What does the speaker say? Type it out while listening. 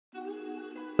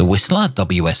The Whistler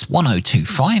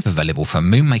WS1025 available from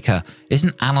MOONRAKER is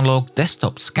an analog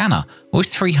desktop scanner with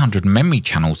 300 memory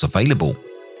channels available.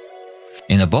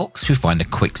 In the box we find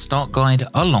a quick start guide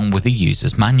along with the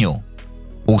user's manual.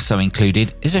 Also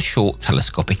included is a short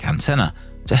telescopic antenna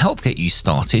to help get you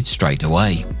started straight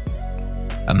away.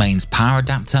 A mains power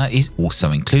adapter is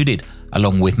also included,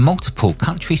 along with multiple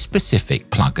country-specific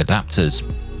plug adapters.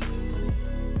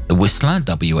 The Whistler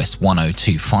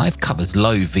WS1025 covers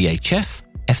low VHF,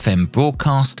 FM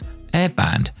broadcast,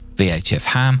 airband, VHF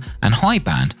ham and high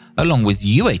band, along with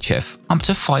UHF up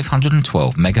to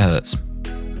 512 MHz.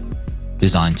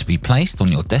 Designed to be placed on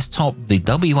your desktop, the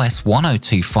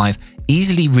WS1025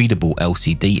 easily readable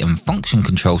LCD and function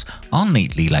controls are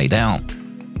neatly laid out.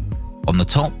 On the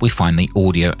top we find the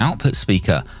audio output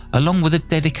speaker along with a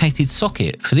dedicated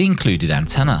socket for the included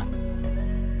antenna.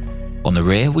 On the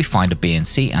rear we find a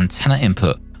Bnc Antenna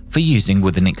Input for using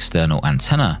with an external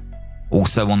antenna.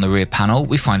 Also on the rear panel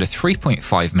we find a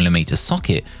 3.5mm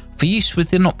socket for use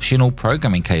with an optional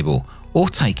programming cable or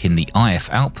taking the IF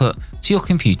output to your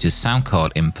computer's sound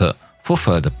card input for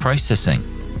further processing.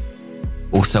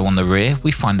 Also on the rear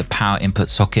we find the power input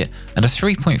socket and a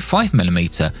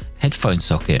 3.5mm headphone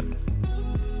socket.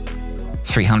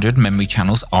 300 memory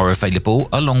channels are available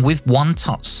along with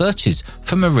one-touch searches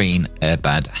for marine,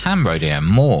 airband, ham radio and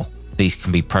more. These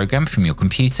can be programmed from your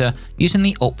computer using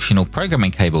the optional programming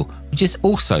cable, which is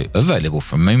also available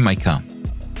from MOONRAKER.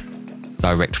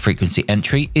 Direct frequency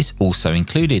entry is also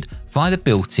included via the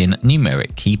built-in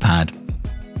numeric keypad.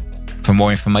 For more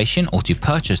information or to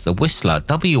purchase the Whistler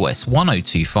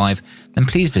WS1025, then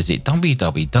please visit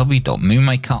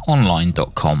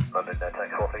www.moonrakeronline.com. London,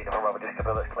 take 4 feet, Bravo,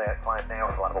 just clear, climb now,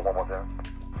 flight number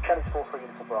 110. Challenge 43,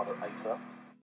 Uniform Bravo 8, sir.